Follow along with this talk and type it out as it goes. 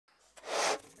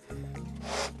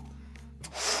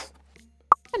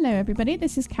Hello everybody,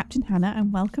 this is Captain Hannah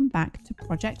and welcome back to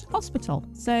Project Hospital.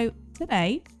 So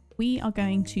today we are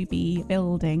going to be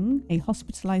building a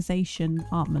hospitalization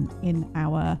department in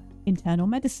our internal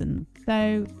medicine.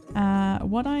 So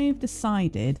what I've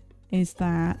decided is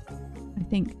that I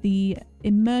think the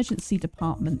emergency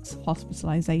department's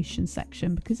hospitalization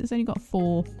section, because it's only got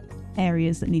 4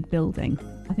 areas that need building,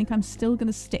 I think I'm still going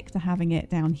to stick to having it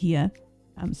down here.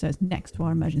 So it's next to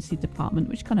our emergency department,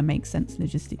 which kind of makes sense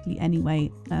logistically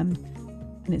anyway. And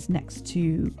it's next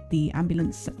to the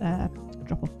ambulance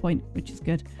drop-off point, which is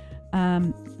good.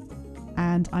 And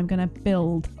I'm going to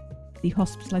build the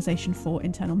hospitalization for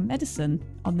internal medicine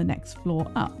on the next floor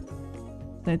up.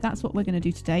 So that's what we're going to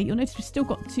do today. You'll notice we've still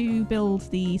got to build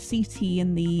the CT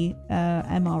in the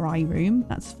MRI room.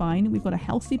 That's fine. We've got a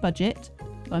healthy budget,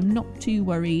 so I'm not too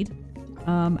worried.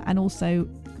 And also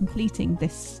completing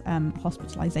this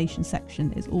hospitalization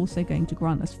section is also going to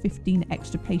grant us 15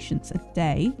 extra patients a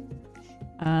day,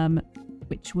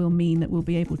 which will mean that we'll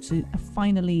be able to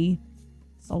finally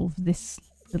solve this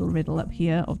little riddle up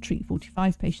here of treat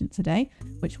 45 patients a day,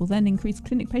 which will then increase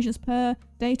clinic patients per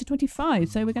day to 25.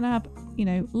 So we're going to have, you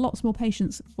know, lots more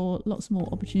patients for lots more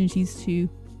opportunities to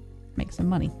make some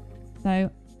money. So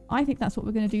I think that's what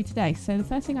we're going to do today. So the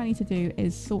first thing I need to do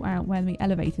is sort out where the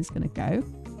elevator is going to go.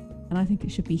 And I think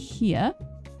it should be here.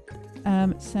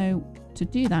 So to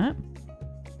do that,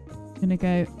 I'm going to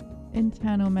go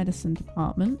internal medicine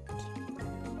department.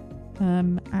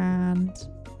 And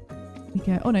we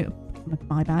go, oh no,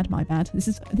 my bad. This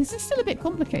is still a bit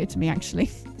complicated to me actually.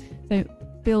 So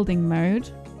building mode,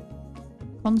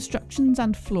 constructions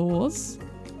and floors,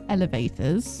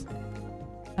 elevators.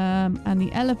 And the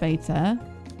elevator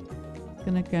is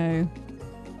going to go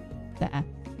there,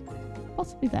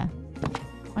 possibly there.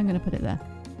 I'm going to put it there.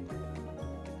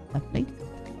 Lovely.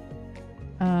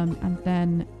 And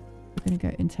then we're going to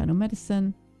go internal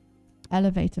medicine,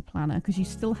 elevator planner, because you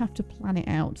still have to plan it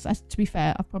out. So, to be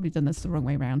fair, I've probably done this the wrong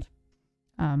way around.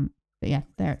 But yeah,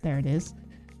 there it is.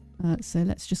 So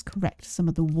let's just correct some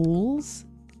of the walls.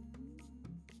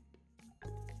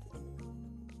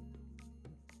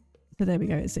 So there we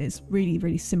go. It's really,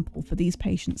 really simple for these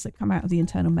patients that come out of the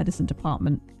internal medicine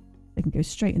department. They can go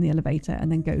straight in the elevator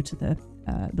and then go to the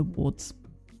wards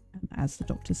as the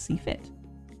doctors see fit.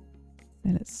 So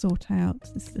let's sort out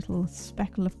this little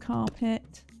speckle of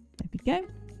carpet. There we go.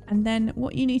 And then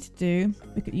what you need to do,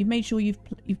 you've made sure you've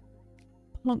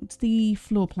plonked the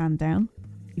floor plan down.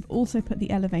 You've also put the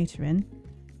elevator in.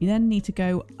 You then need to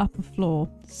go up a floor.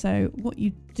 So what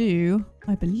you do,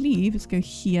 I believe, is go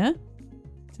here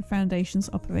to foundations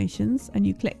operations and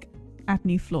you click add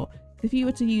new floor. If you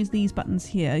were to use these buttons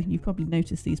here, you've probably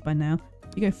noticed these by now.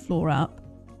 You go floor up,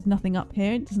 there's nothing up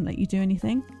here, it doesn't let you do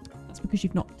anything. That's because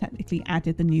you've not technically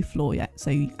added the new floor yet. So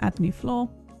you add new floor.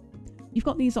 You've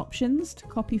got these options to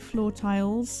copy floor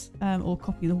tiles or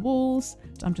copy the walls.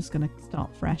 So I'm just going to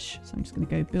start fresh. So I'm just going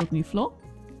to go build new floor.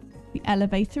 The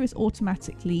elevator is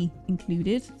automatically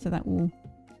included, so that will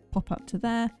pop up to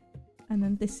there. And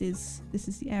then this is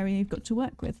the area you've got to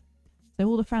work with. So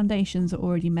all the foundations are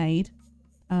already made.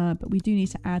 But we do need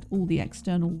to add all the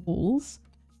external walls.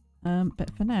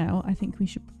 But for now, I think we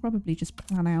should probably just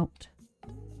plan out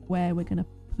where we're going to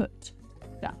put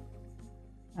that.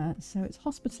 So it's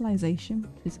hospitalization,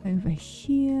 which is over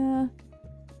here.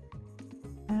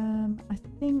 I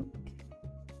think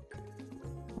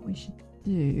what we should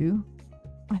do,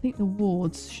 I think the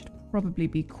wards should probably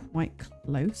be quite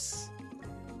close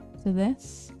to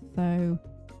this. So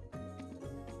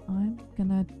I'm going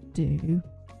to do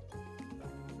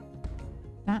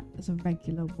that as a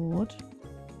regular ward,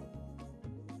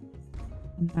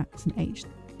 and that's an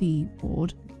HD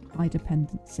ward, high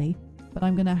dependency, but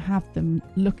I'm going to have them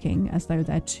looking as though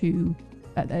they're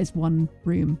there's one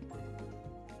room.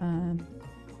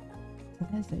 So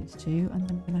there's those two, and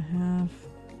then I'm going to have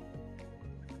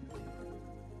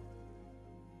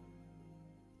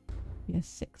a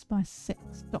 6x6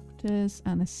 doctors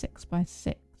and a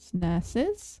 6x6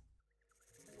 nurses.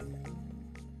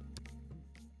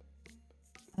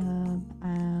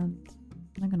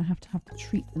 And I'm going to have the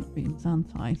treatment rooms,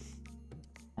 aren't I?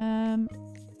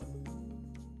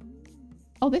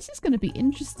 Oh, this is going to be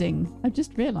interesting. I've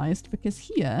just realised, because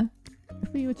here,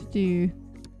 if we were to do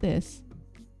this,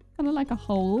 kind of like a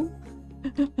hole.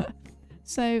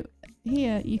 So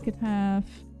here you could have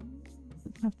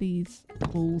these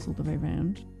walls all the way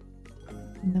around,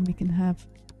 and then we can have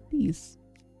these.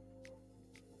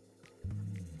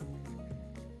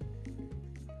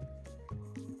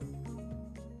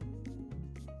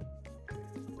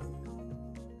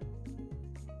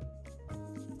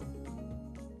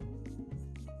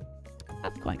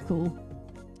 That's quite cool.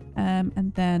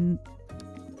 And then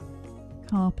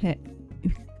carpet,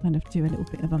 kind of do a little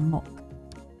bit of a mock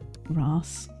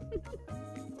grass.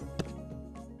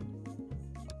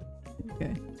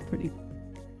 Okay, it's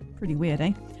pretty weird,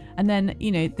 eh? And then,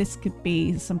 you know, this could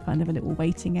be some kind of a little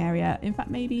waiting area. In fact,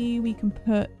 maybe we can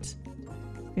put,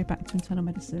 go back to internal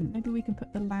medicine, maybe we can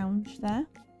put the lounge there.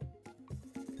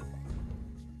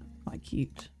 Quite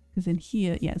cute. Because in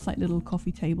here, yeah, it's like little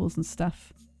coffee tables and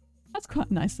stuff. That's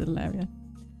quite a nice little area.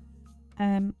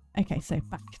 Okay, so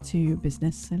back to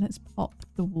business. So let's pop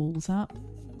the walls up.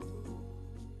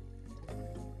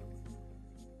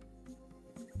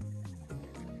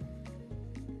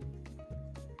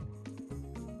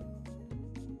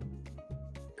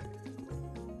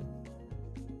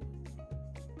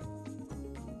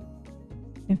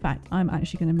 In fact, I'm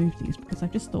actually going to move these because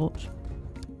I've just thought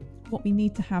what we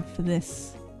need to have for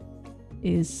this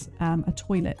is a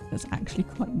toilet that's actually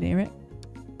quite near it,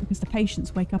 because the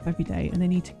patients wake up every day and they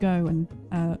need to go and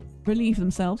relieve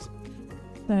themselves.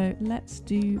 So let's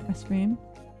do restroom.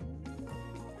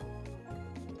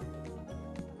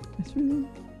 Restroom.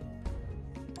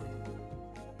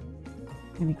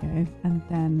 There we go. And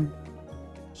then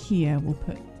here we'll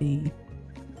put the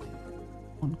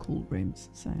on-call rooms.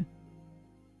 So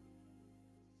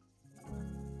I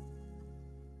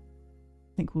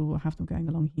think we'll have them going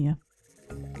along here.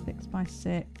 6 by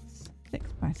 6,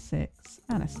 6 by 6,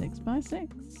 and a 6 by 6.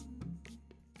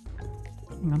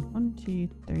 Hang on, 1, 2,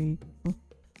 3, 4.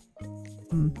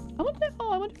 I wonder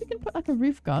if we can put like a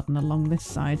roof garden along this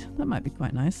side. That might be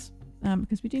quite nice.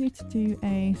 Because we do need to do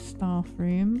a staff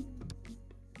room.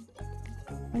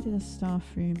 I did a staff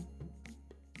room.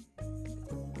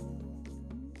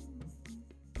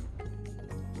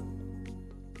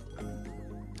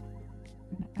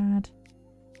 I'm gonna add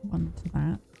 1 to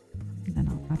that. And then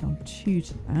I'll add on 2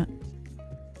 to that.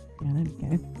 Yeah, there we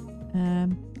go.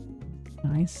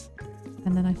 Nice.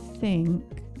 And then I think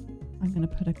I'm going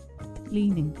to put a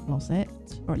cleaning closet,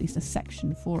 or at least a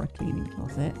section for a cleaning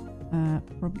closet,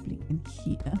 probably in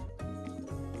here.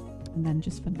 And then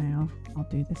just for now, I'll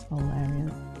do this whole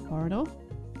area corridor.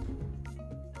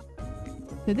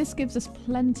 So this gives us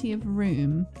plenty of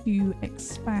room to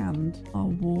expand our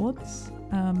wards.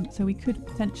 So we could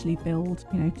potentially build,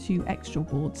 you know, 2 extra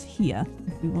wards here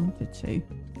if we wanted to.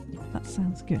 That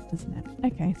sounds good, doesn't it?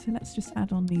 Okay, so let's just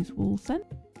add on these walls then.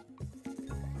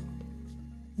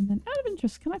 And then out of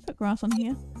interest, can I put grass on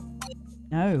here?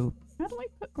 No. How do I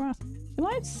put grass? So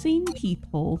I've seen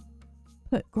people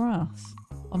put grass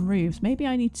on roofs. Maybe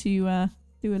I need to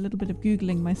do a little bit of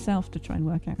Googling myself to try and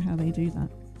work out how they do that.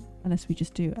 Unless we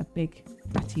just do a big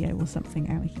patio or something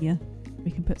out here.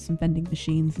 We can put some vending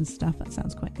machines and stuff. That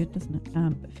sounds quite good, doesn't it?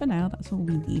 But for now, that's all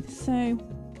we need. So,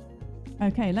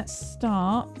 okay, let's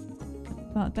start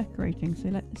decorating. So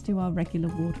let's do our regular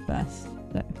ward first.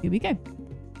 So here we go.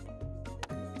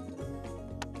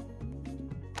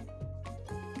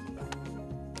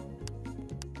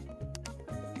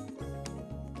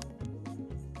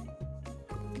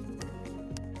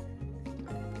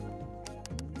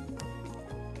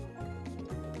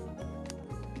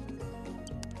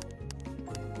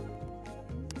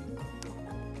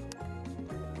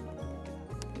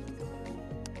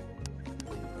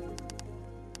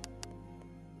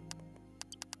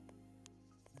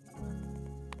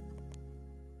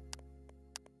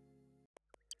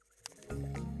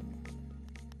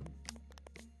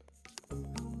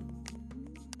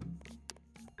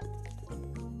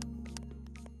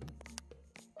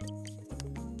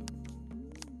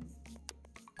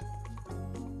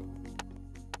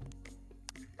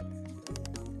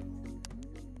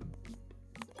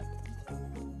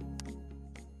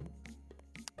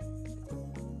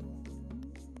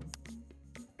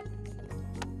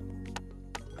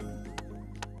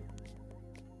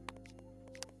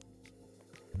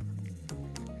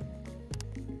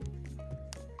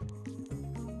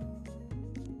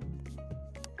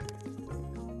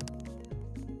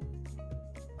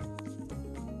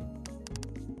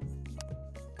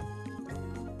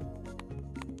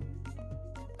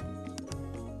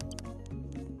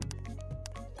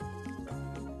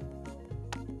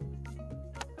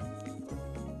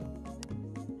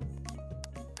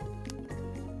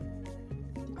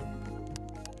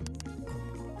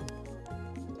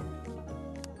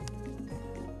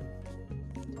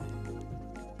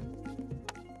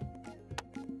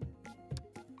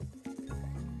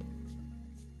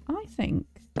 I think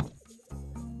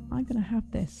I'm going to have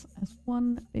this as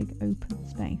one big open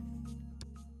space.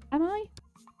 Am I?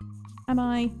 Am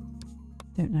I?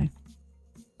 Don't know.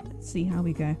 Let's see how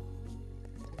we go.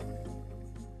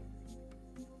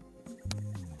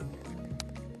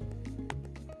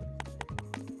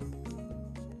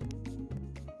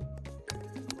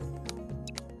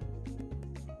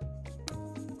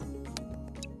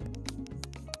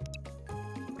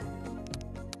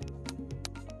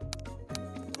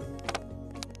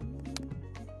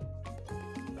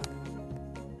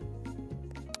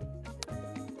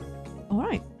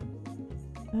 Alright.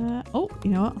 Oh,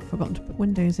 you know what? I've forgotten to put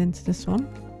windows into this one.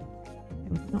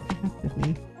 They would not be happy with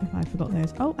me if I forgot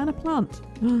those. Oh, and a plant.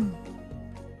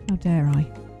 How dare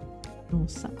I? All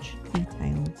such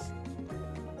details.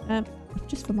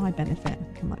 Just for my benefit,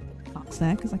 I can like put parts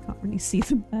there because I can't really see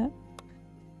them there.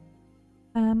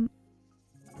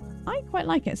 I quite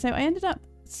like it. So I ended up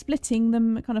splitting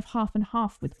them kind of half and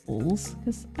half with walls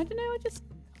because I don't know, I don't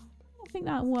think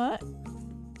that works.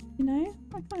 You know,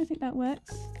 I kind of think that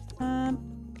works.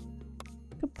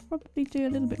 Could probably do a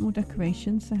little bit more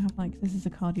decoration. So have like, this is a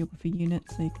cardiography unit,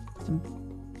 so you could put some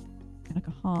like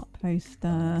a heart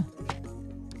poster.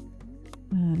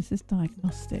 This is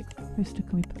diagnostic. What poster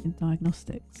can we put in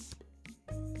diagnostics?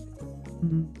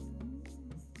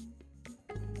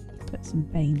 Put some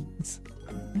veins.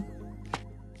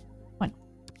 Fine.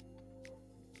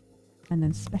 And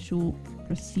then special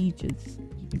procedures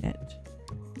unit.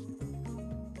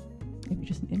 Maybe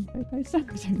just an info poster? I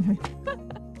don't know.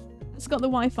 It's got the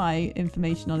Wi-Fi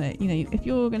information on it. You know, if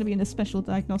you're going to be in a special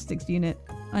diagnostics unit,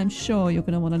 I'm sure you're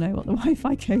going to want to know what the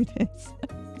Wi-Fi code is.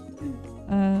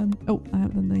 Oh, I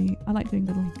haven't done the... I like doing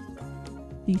little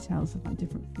details of like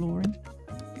different flooring.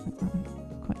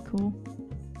 Quite cool.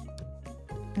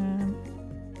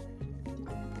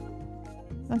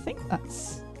 I think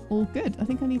that's all good. I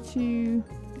think I need to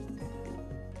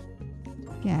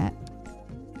get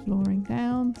flooring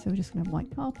down. So we're just going to have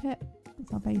white carpet.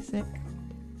 That's our basic.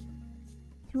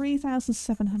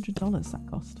 $3,700 that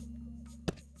cost.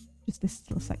 Just this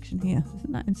little section here.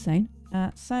 Isn't that insane?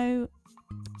 So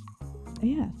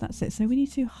yeah, that's it. So we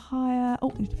need to hire... Oh,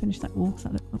 we need to finish that wall because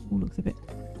that wall looks a bit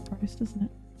gross, doesn't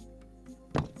it?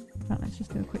 Right, let's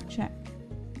just do a quick check.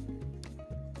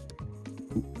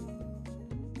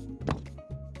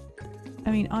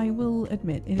 I mean, I will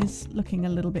admit it is looking a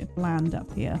little bit bland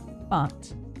up here,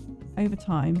 but over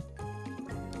time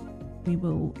we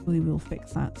will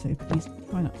fix that. So please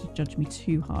try not to judge me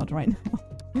too hard right now.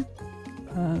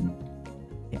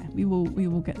 Yeah, we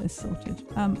will get this sorted.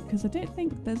 Because I don't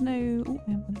think there's no... Oh,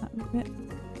 I haven't done that little bit.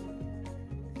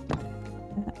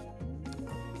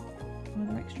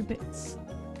 Other extra bits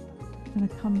going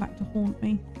to come back to haunt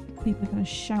me. People are going to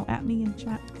shout at me in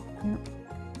chat. Yeah.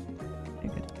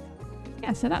 Very good.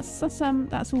 Yeah, so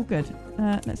that's all good.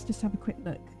 Let's just have a quick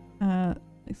look.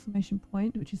 Exclamation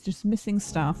point, which is just missing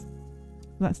staff.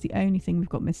 That's the only thing we've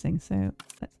got missing. So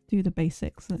let's do the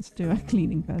basics. Let's do a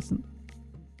cleaning person.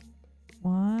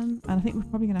 One, and I think we're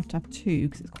probably going to have two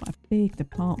because it's quite a big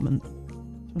department. So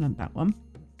we'll have that one.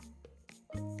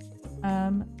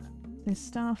 So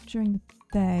staff during the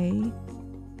day,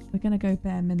 we're going to go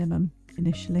bare minimum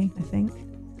initially, I think,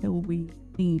 till we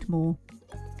need more.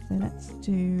 So let's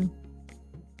do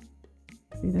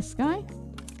this guy.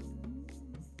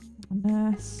 A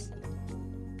nurse.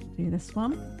 Do this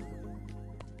one.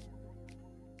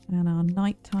 And our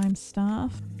nighttime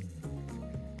staff.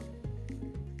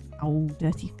 Oh,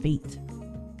 dirty feet.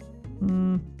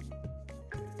 Oh,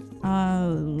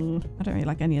 I don't really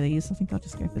like any of these. I think I'll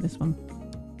just go for this one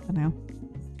for now.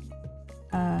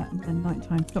 And then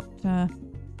nighttime doctor.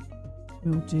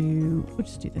 We'll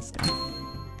just do this guy.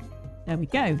 There we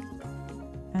go.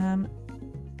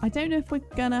 I don't know if we're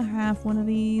gonna have one of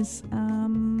these.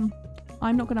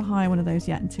 I'm not gonna hire one of those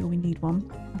yet until we need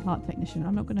one. A heart technician.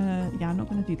 I'm not gonna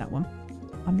do that one.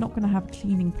 I'm not gonna have a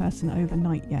cleaning person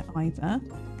overnight yet either.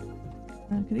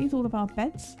 Because these are all of our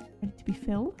beds ready to be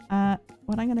filled.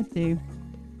 What I'm going to do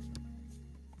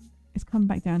is come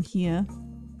back down here.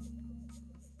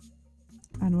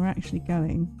 And we're actually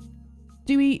going...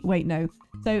 Wait, no.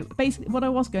 So basically what I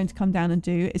was going to come down and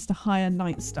do is to hire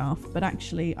night staff. But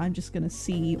actually I'm just going to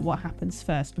see what happens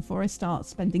first. Before I start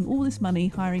spending all this money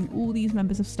hiring all these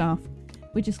members of staff.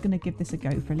 We're just going to give this a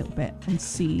go for a little bit and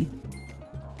see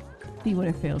what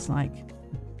it feels like.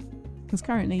 Because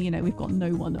currently, you know, we've got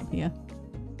no one up here.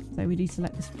 So we need to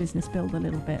let this business build a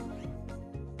little bit.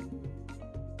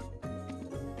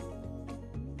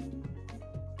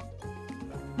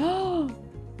 Oh,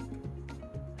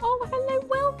 hello,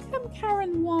 welcome,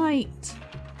 Karen White.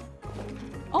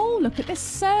 Oh, look at this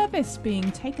service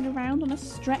being taken around on a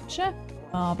stretcher.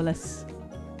 Marvellous.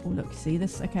 Oh, look, see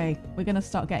this? Okay, we're going to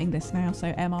start getting this now.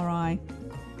 So MRI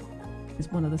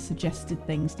is one of the suggested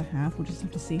things to have. We'll just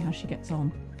have to see how she gets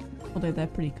on. Although they're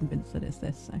pretty convinced that it's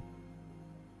this, so...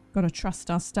 Gotta trust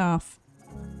our staff.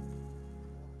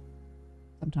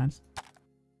 Sometimes.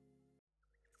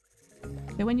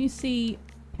 So when you see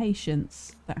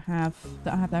patients that have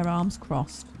their arms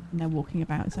crossed and they're walking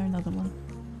about, is there another one?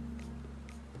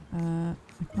 I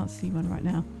can't see one right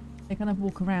now. They kind of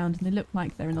walk around and they look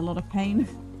like they're in a lot of pain.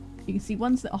 You can see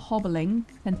ones that are hobbling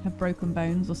tend to have broken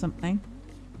bones or something.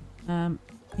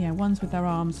 Yeah, ones with their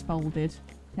arms folded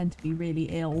tend to be really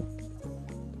ill,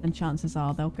 and chances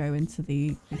are they'll go into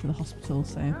the hospital.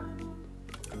 So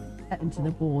into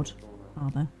the ward,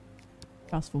 rather.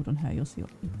 Fast forward on her, you'll see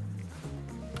what.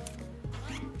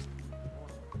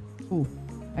 Oh,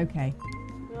 okay.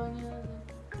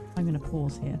 I'm going to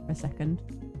pause here for a second.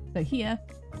 So here,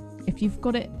 if you've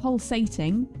got it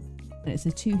pulsating and it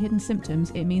says 2 hidden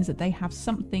symptoms, it means that they have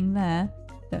something there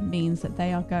that means that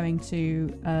they are going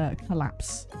to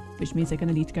collapse, which means they're going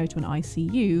to need to go to an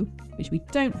ICU, which we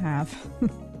don't have.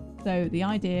 So the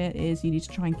idea is you need to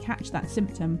try and catch that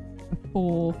symptom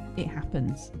before it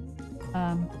happens.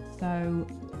 So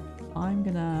I'm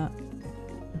going to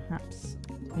perhaps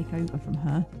take over from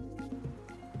her.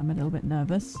 I'm a little bit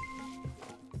nervous.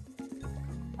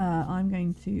 I'm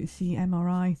going to see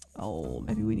MRI. Oh,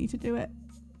 maybe we need to do it.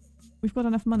 We've got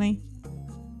enough money.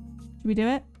 Should we do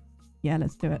it? Yeah,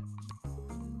 let's do it.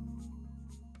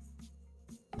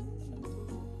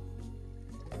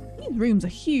 These rooms are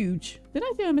huge. Did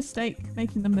I do a mistake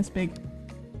making them this big?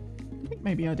 I think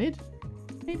maybe I did.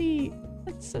 Maybe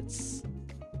let's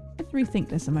rethink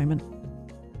this a moment.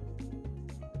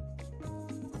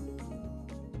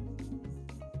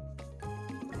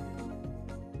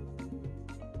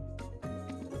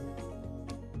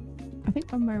 I think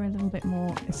when we're a little bit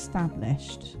more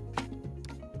established,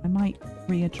 I might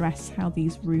readdress how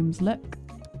these rooms look.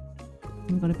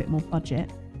 We've got a bit more budget.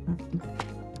 I'm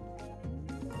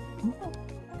not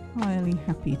entirely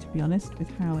happy, to be honest, with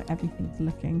how everything's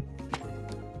looking.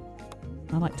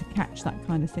 I like to catch that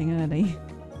kind of thing early.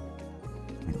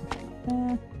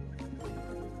 There.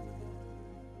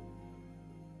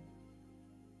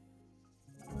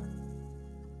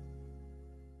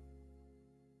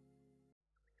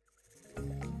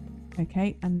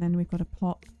 Okay, and then we've got to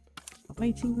plot a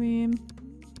waiting room.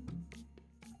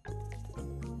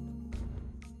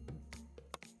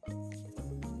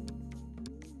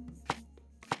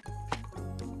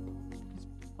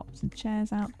 Just pop some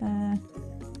chairs out there.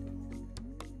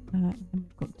 And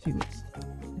we've got to,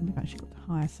 and we've actually got to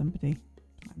hire somebody.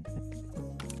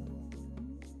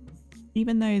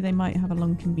 Even though they might have a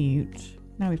long commute,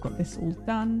 now we've got this all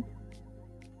done.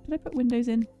 Did I put windows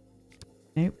in?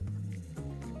 Nope.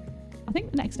 I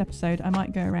think the next episode I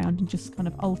might go around and just kind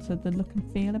of alter the look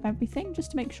and feel of everything,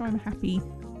 just to make sure I'm happy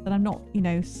that I'm not, you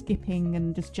know, skipping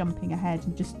and just jumping ahead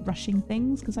and just rushing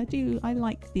things, because I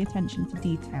like the attention to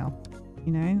detail,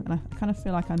 you know, and I kind of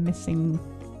feel like I'm missing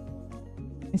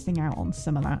out on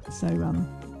some of that. So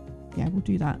yeah, we'll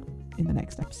do that in the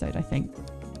next episode, I think.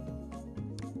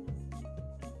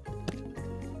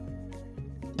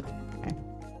 Okay.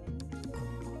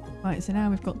 Right, so now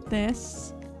we've got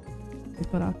this.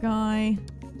 We've got our guy.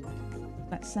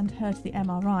 Let's send her to the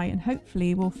MRI and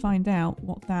hopefully we'll find out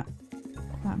what that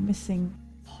missing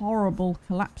horrible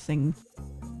collapsing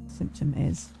symptom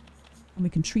is, and we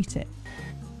can treat it.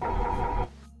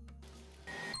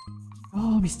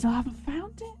 Oh, we still haven't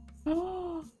found it.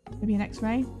 Oh, maybe an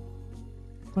X-ray.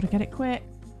 Gotta get it quick.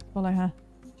 Follow her.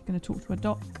 She's gonna talk to a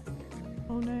doc.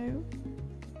 Oh no.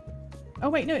 Oh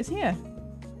wait, no, it's here.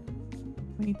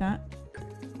 We need that.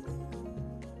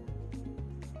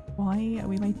 Why are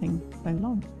we waiting so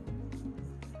long?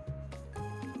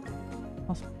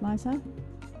 Hospitalize her.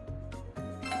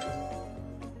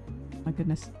 My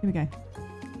goodness. Here we go.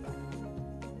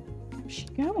 Where's she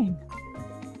going?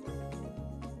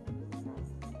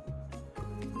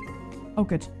 Oh,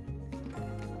 good.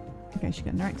 Okay, she's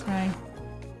getting her X-ray.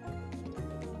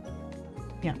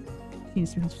 Yeah, she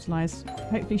needs to be hospitalised.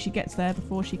 Hopefully she gets there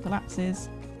before she collapses.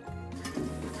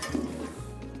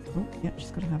 Oh, yep,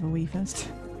 she's got to have a wee first.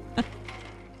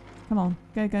 Come on,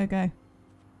 go, go, go.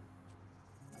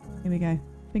 Here we go.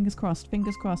 Fingers crossed,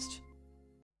 fingers crossed.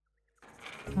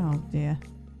 Oh dear.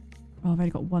 Oh, I've only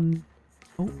got one.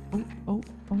 Oh, no,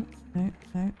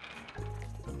 no.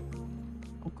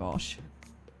 Oh gosh.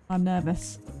 I'm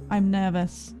nervous. I'm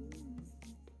nervous.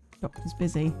 Doctor's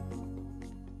busy.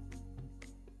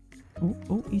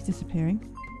 Oh, he's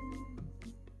disappearing.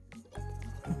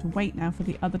 I have to wait now for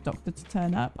the other doctor to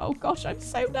turn up. Oh gosh, I'm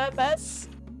so nervous.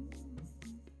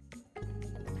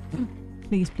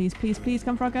 Please, please, please, please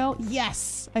come for our girl.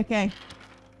 Yes! Okay.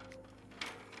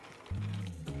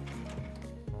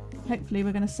 Hopefully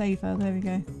we're going to save her. There we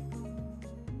go.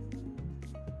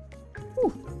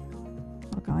 Whew.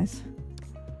 Oh, guys.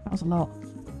 That was a lot.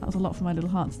 That was a lot for my little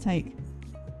heart to take.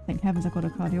 Thank heavens I've got a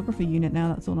cardiography unit now.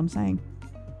 That's all I'm saying.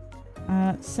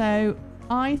 So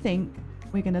I think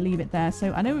we're going to leave it there.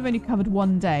 So I know we've only covered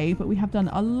one day, but we have done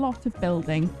a lot of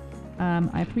building.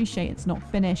 I appreciate it's not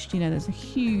finished. You know, there's a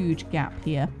huge gap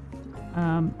here.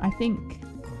 I think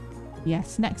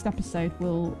yes, next episode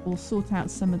we'll sort out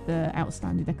some of the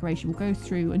outstanding decoration. We'll go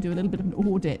through and do a little bit of an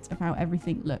audit of how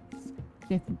everything looks,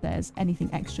 see if there's anything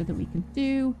extra that we can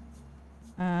do,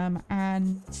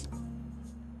 and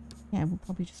yeah, we'll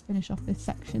probably just finish off this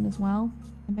section as well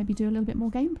and maybe do a little bit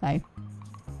more gameplay.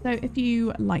 So if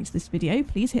you liked this video,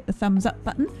 please hit the thumbs up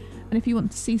button. And if you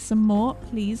want to see some more,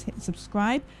 please hit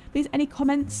subscribe. Please, any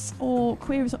comments or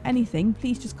queries or anything,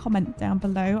 please just comment down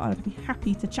below. I would be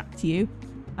happy to chat to you.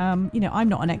 You know, I'm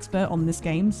not an expert on this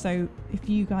game, so if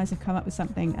you guys have come up with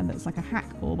something and that's like a hack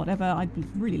or whatever, I'd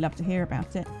really love to hear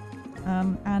about it.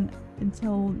 And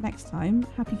until next time,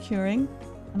 happy curing,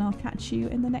 and I'll catch you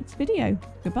in the next video.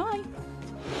 Goodbye.